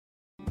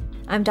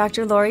I'm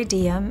Dr. Laurie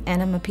Diem,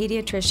 and I'm a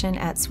pediatrician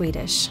at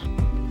Swedish.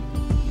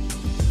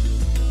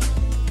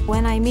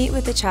 When I meet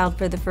with a child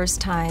for the first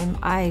time,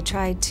 I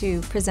try to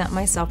present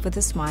myself with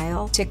a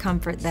smile to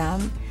comfort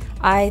them.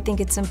 I think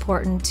it's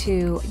important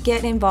to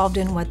get involved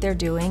in what they're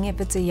doing. If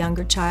it's a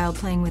younger child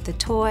playing with a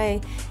toy,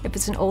 if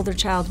it's an older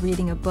child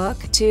reading a book,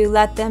 to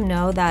let them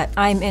know that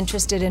I'm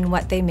interested in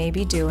what they may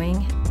be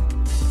doing.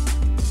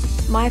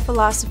 My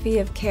philosophy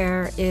of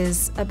care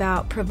is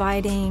about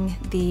providing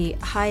the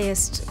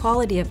highest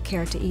quality of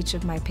care to each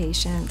of my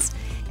patients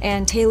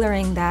and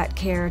tailoring that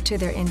care to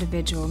their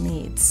individual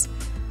needs.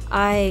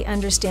 I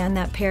understand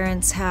that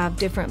parents have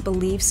different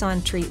beliefs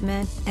on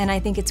treatment, and I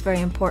think it's very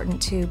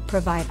important to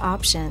provide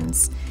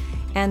options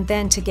and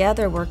then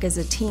together work as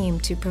a team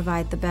to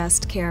provide the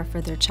best care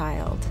for their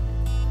child.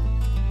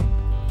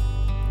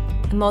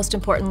 Most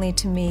importantly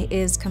to me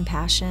is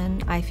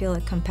compassion. I feel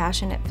a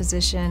compassionate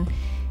physician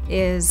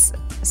is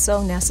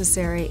so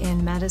necessary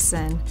in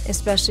medicine,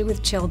 especially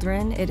with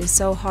children. It is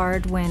so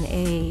hard when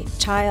a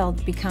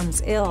child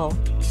becomes ill.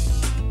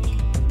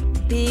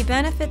 The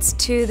benefits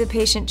to the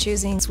patient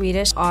choosing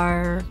Swedish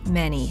are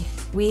many.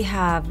 We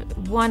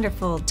have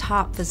wonderful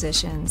top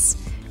physicians.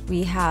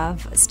 We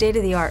have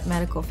state-of-the-art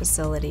medical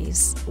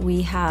facilities.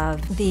 We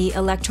have the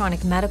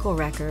electronic medical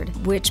record,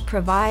 which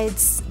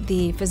provides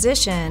the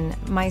physician,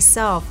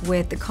 myself,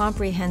 with the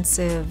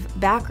comprehensive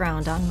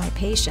background on my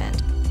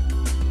patient.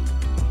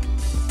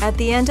 At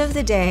the end of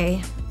the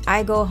day,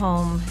 I go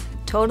home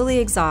totally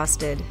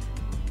exhausted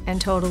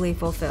and totally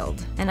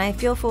fulfilled. And I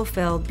feel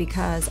fulfilled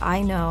because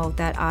I know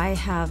that I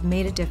have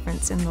made a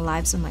difference in the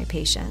lives of my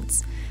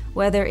patients,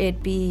 whether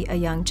it be a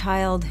young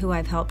child who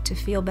I've helped to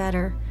feel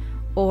better,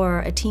 or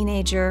a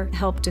teenager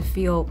helped to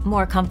feel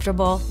more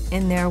comfortable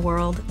in their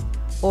world,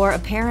 or a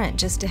parent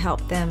just to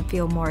help them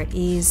feel more at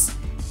ease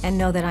and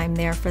know that I'm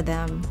there for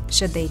them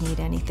should they need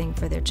anything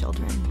for their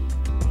children.